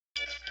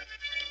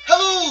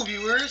Hello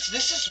viewers,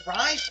 this is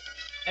Rise,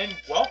 and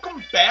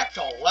welcome back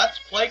to Let's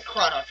Play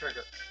Chrono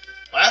Trigger.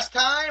 Last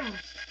time,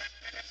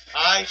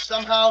 I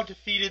somehow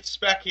defeated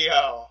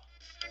Specchio,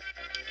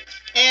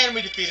 and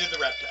we defeated the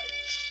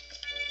Reptiles.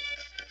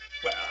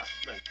 Well,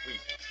 like, we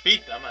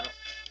beat them,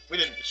 we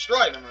didn't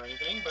destroy them or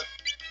anything, but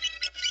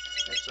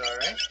that's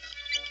alright.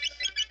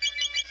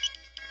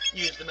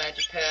 Use the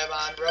magic tab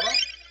on Robo.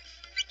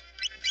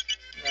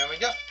 There we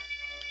go.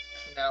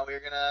 Now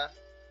we're gonna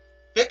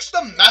fix the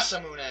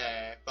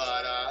Masamune,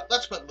 but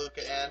let's put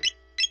Luca in.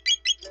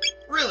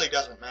 Really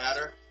doesn't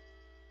matter.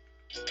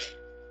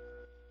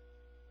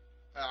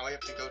 Now we have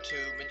to go to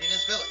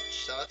Medina's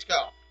village, so let's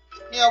go.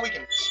 Yeah, we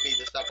can speed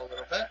this up a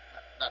little bit.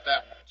 Not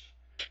that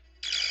much.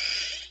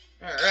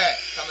 Alright,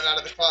 coming out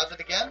of the closet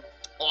again.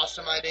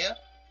 Awesome idea.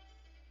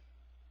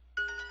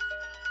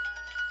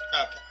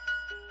 Okay.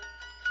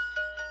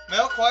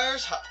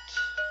 Milkwire's hut.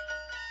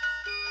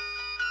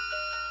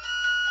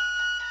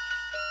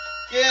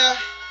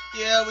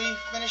 Yeah, we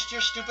finished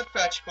your stupid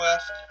fetch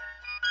quest.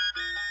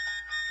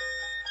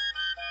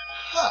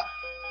 Huh.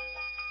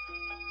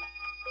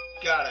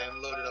 God, I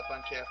am loaded up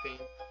on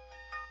caffeine.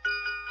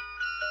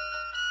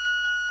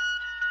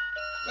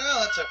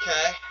 Well, that's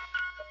okay.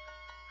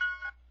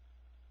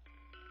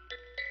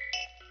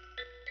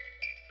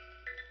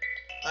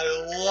 I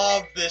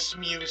love this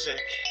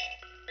music.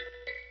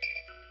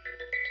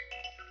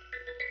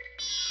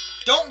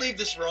 Don't leave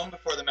this room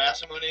before the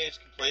Masamune is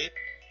complete.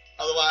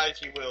 Otherwise,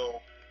 you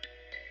will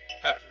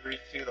have to read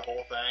through the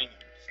whole thing.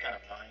 It's kind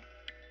of annoying.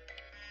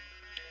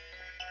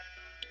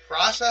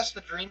 Process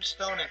the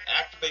Dreamstone and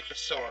activate the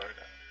sword.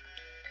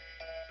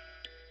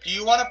 Do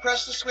you want to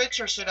press the switch,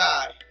 or should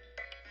I?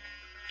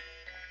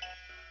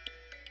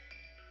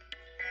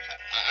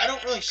 I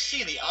don't really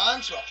see the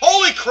on switch.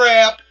 Holy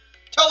crap!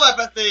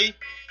 Telepathy!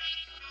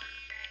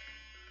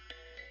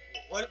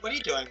 What are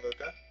you doing,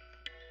 Luca?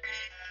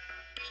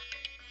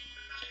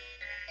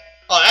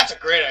 Oh, that's a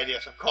great idea.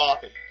 Some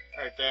coffee.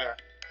 Right there.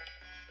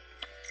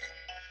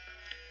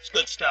 It's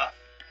good stuff.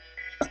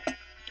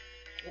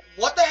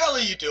 What the hell are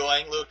you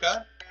doing,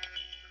 Luca?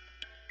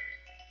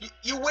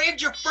 You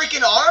waved your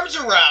freaking arms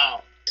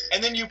around,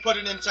 and then you put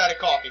it inside a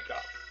coffee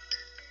cup.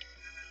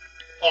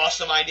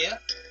 Awesome idea.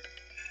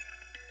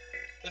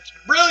 It's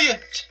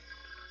brilliant.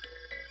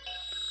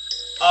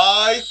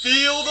 I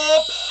feel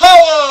the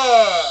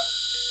power.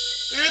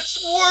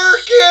 It's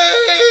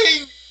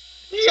working.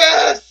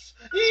 Yes.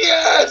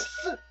 Yes.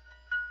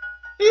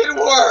 It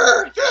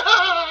worked!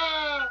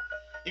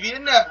 If you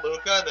didn't have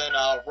Luca, then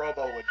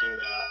Robo would do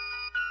that.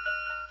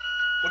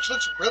 Which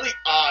looks really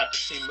odd to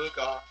see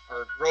Luca,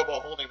 or Robo,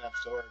 holding that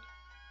sword.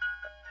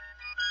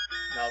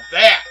 Now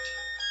that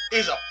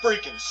is a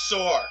freaking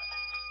sword!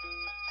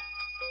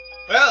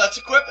 Well, let's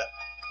equip it.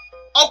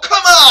 Oh,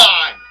 come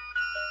on!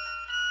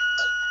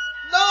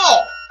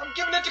 No! I'm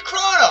giving it to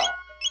Crono!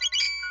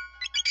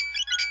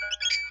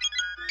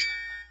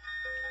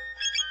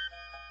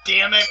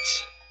 Damn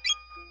it!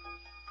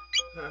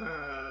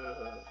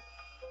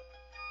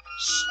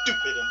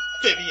 Stupid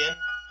amphibian.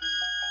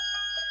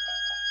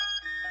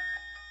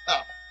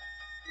 Oh.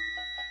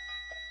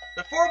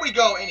 Before we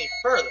go any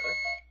further,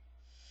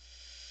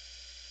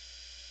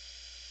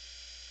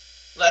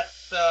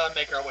 let's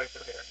make our way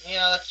through here.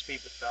 Yeah, let's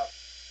speed this up.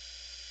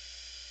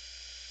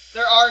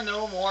 There are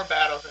no more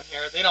battles in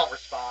here. They don't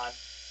respond,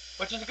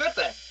 which is a good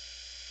thing.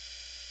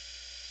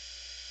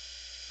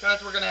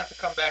 Because we're going to have to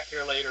come back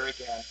here later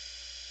again.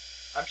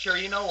 I'm sure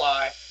you know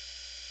why.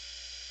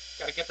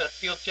 Gotta get that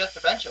sealed chest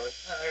eventually.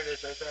 Oh, there it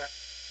is right there.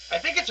 I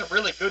think it's a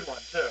really good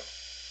one, too.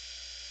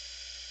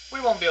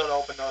 We won't be able to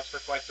open those for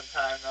quite some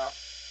time, though.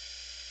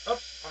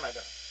 Oops, what am I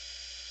doing?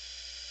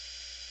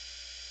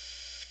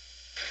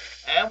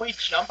 And we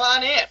jump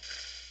on in.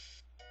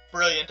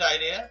 Brilliant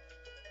idea.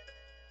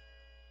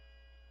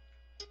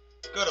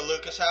 Go to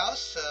Luca's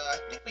house. I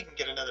think we can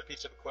get another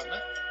piece of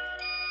equipment.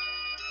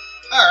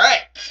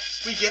 Alright.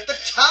 We get the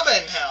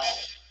Tobin Helm.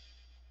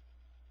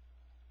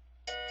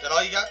 Is that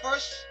all you got for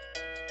us?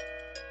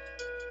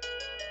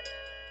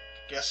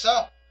 Guess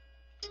so.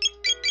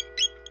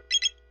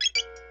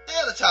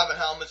 Yeah, the Tobin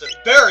Helm is a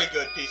very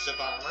good piece of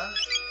armor.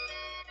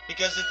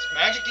 Because its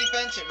magic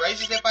defense, it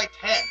raises it by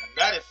 10.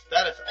 That is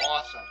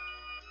awesome.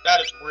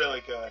 That is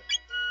really good.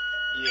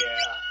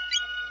 Yeah,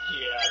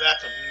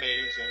 that's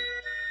amazing.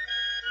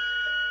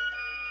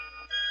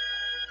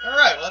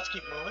 Alright, well, let's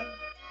keep moving.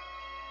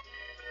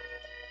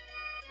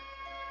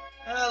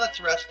 Let's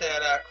rest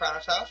at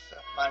Crono's house.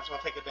 Might as well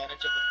take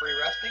advantage of the free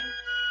resting.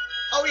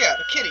 Oh yeah,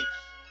 the kitties.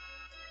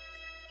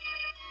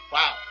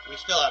 Wow, we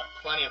still have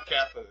plenty of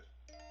cat food.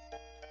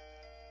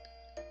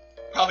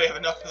 Probably have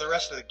enough for the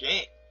rest of the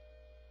game.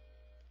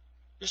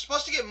 You're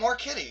supposed to get more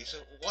kitties.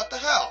 What the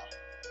hell?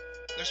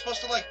 They're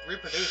supposed to, like,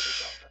 reproduce or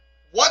something.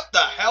 What the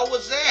hell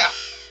was that?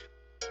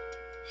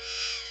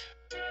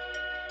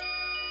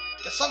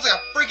 That sounds like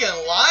a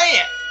freaking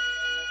lion!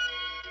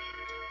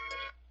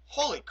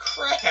 Holy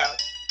crap!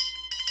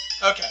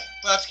 Okay,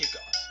 well, let's keep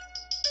going.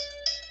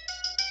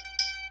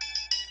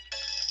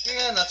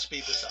 And let's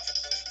speed this up.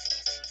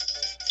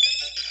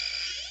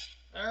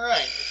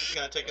 Alright, this is is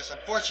going to take us,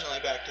 unfortunately,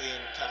 back to the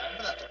end of time,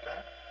 but that's okay.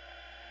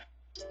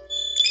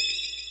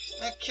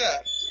 Okay.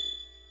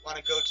 Want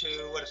to go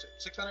to, what is it,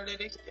 600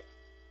 AD? Yeah.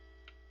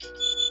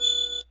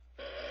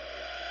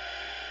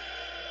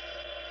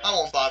 I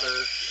won't bother.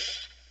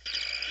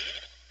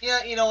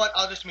 Yeah, you know what?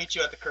 I'll just meet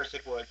you at the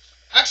Cursed Woods.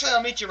 Actually,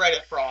 I'll meet you right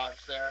at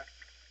Frogs there.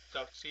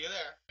 So, see you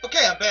there.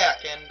 Okay, I'm back,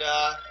 and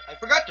I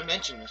forgot to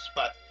mention this,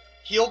 but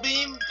Heal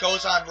Beam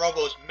goes on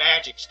Robo's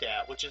magic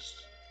stat, which is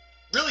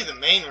really the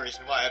main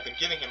reason why I've been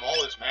giving him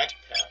all his magic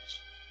tabs.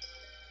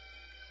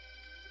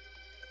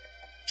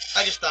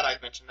 I just thought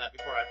I'd mention that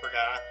before I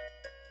forgot.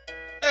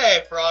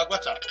 Hey, Frog,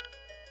 what's up?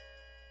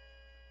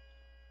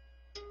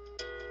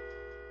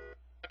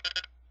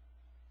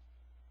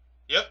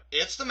 Yep,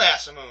 it's the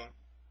Masamune.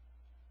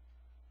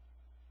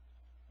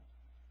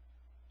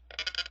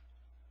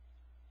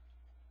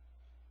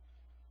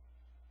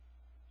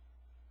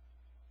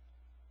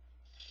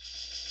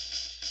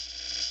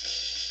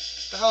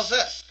 What the hell's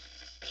this?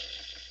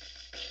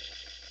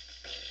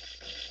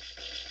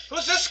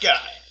 Who's this guy?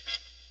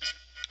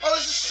 Oh,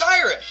 this is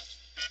Cyrus!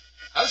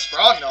 How does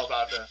Frog know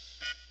about this?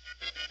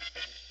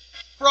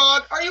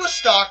 Frog, are you a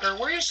stalker?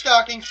 Were you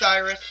stalking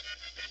Cyrus?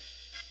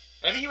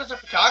 Maybe he was a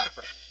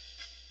photographer.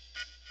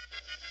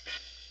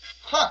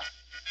 Huh.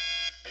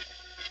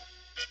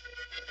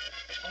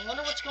 I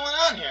wonder what's going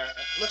on here.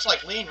 It looks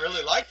like Lean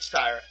really liked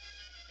Cyrus.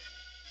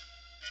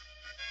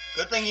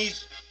 Good thing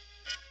he's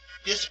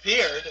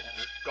disappeared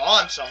and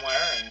gone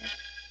somewhere, and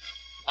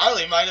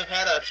Marley might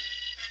have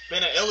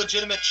been an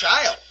illegitimate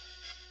child.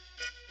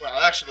 Well,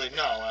 actually,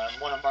 no.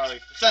 One of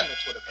Marley's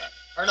descendants would have been.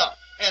 Or no,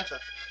 ancestors.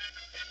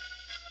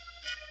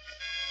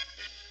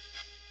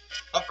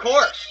 Of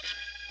course.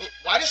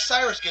 Why does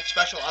Cyrus get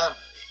special armor?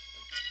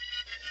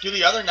 Do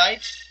the other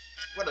knights,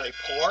 what are they,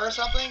 poor or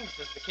something?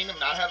 Does the kingdom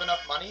not have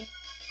enough money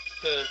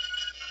to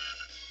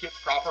get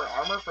proper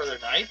armor for their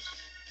knights?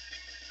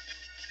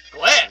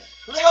 Glenn?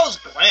 Who the hell is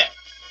Glenn?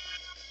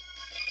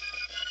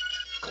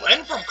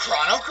 Glenn from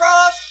Chrono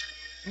Cross?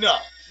 No.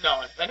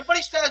 No, if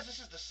anybody says this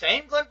is the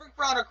same Glenn from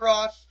Chrono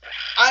Cross,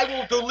 I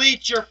will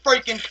delete your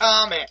freaking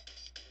comment.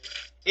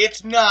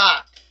 It's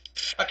not.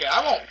 Okay,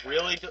 I won't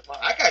really well,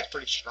 that guy's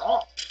pretty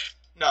strong.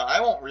 No,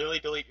 I won't really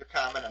delete your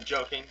comment. I'm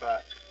joking,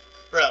 but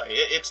really,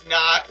 it's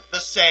not the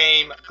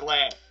same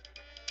Glenn.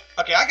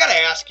 Okay, I gotta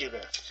ask you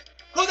this.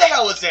 Who the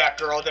hell is that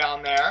girl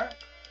down there?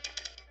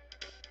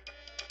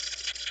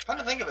 Come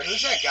to think of it,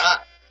 who's that guy?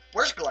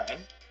 Where's Glenn?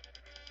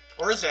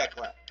 Or is that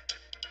Glenn?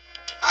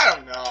 I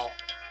don't know.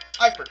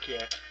 I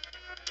forget.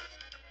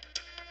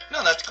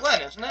 No, that's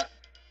Glenn, isn't it?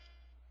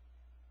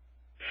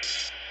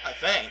 I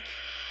think.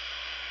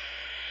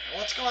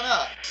 What's going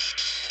on?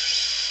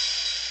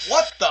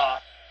 What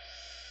the?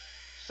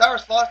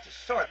 Cyrus lost his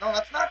sword. No,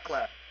 that's not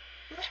Glenn.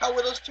 Who the hell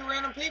were those two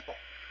random people?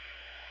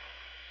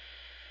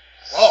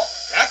 Whoa,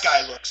 that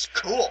guy looks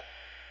cool.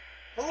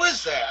 Who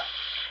is that?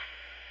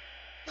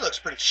 He looks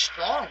pretty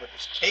strong with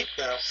his cape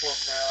there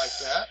floating there like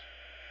that.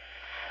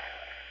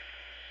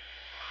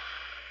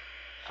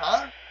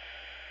 Huh?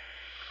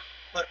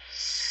 But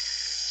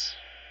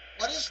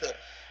what is this?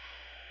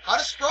 How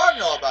does Frog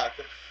know about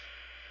this?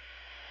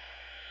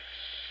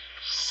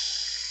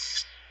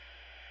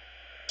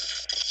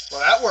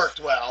 Well, that worked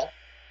well.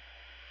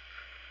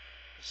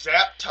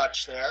 Zap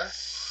touch there.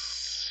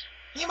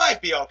 He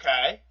might be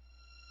okay.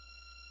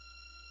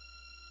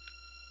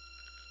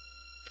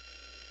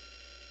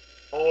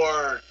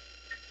 Or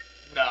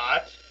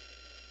not.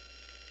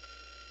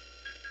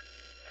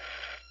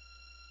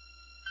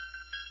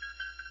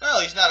 Well,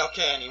 he's not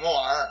okay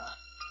anymore.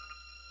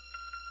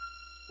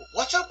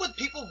 What's up with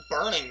people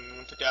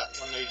burning to death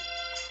when they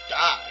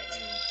die? I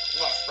mean,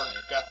 well, not burning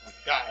to death when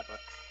they die, but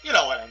you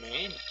know what I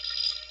mean.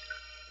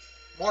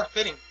 More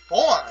fitting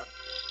form?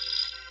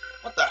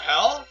 What the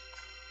hell?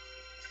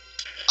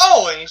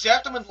 Oh, and he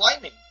zapped him with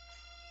lightning.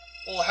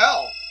 Well,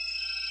 hell.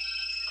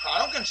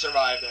 Crono can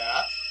survive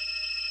that.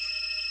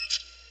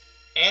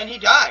 And he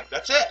died.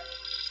 That's it.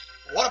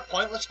 What a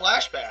pointless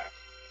flashback.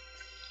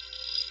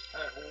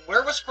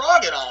 Where was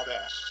Frog in all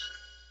this?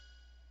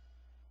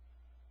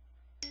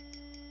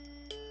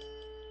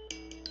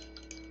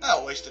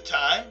 Oh, waste of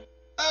time.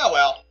 Oh,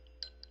 well.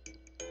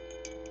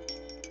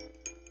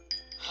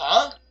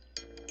 Huh?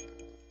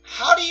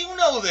 How do you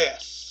know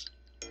this?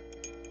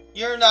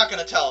 You're not going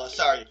to tell us,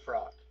 are you,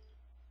 Frog?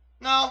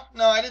 No,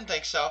 I didn't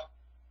think so.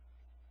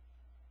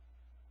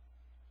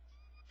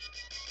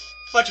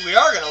 But we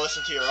are going to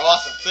listen to your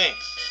awesome thing.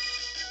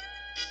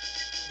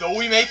 Though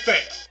we may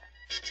fail,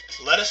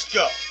 let us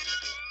go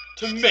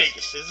to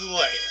Magus'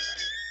 lair.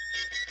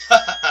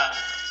 Ha ha ha!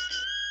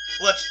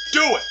 Let's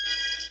do it!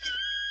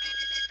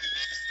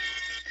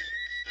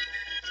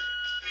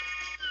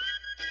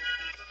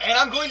 And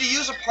I'm going to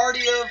use a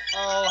party of,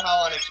 oh,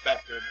 how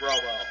unexpected,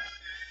 Robo.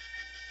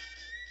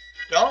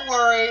 Don't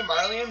worry,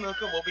 Marley and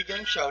Muka will be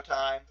getting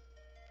showtime.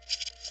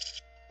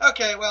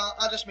 Okay, well,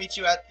 I'll just meet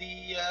you at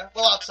the,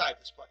 outside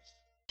this place.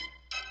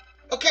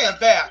 Okay, I'm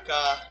back.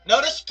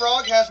 Notice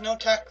Frog has no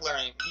tech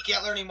learning. He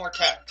can't learn any more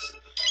techs.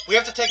 We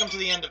have to take him to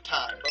the end of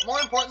time. But more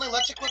importantly,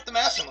 let's equip the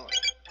Masamune.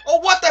 Oh,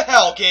 what the hell?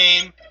 well,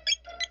 game.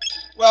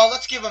 Well,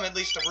 let's give him at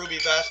least the ruby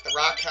vest, the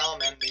rock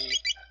helm, and the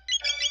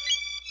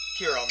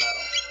hero medal.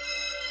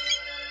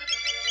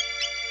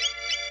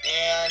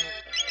 And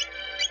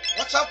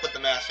what's up with the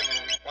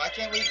Masamune? Why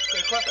can't we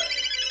equip it?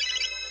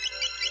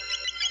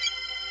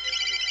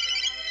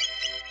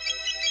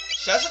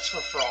 Says it's for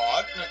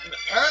frog.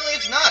 Apparently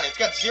it's not. It's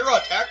got 0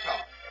 attack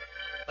power.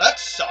 That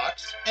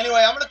sucks.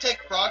 Anyway, I'm going to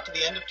take frog to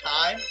the end of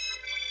time.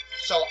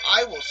 So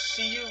I will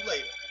see you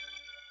later.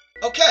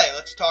 Okay,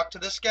 let's talk to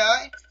this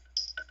guy.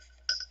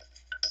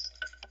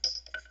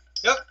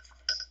 Yep.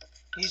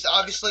 He's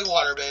obviously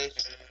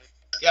water-based.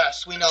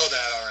 Yes, we know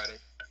that already.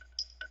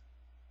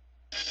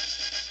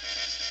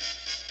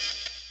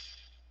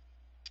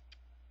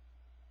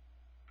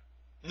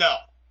 No.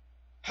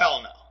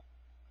 Hell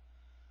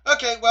no.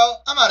 Okay,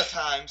 well, I'm out of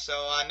time,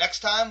 so next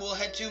time we'll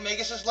head to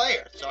Magus'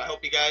 lair. So I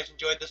hope you guys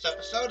enjoyed this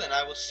episode, and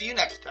I will see you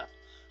next time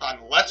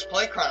on Let's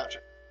Play Chrono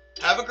Trigger.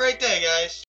 Have a great day, guys.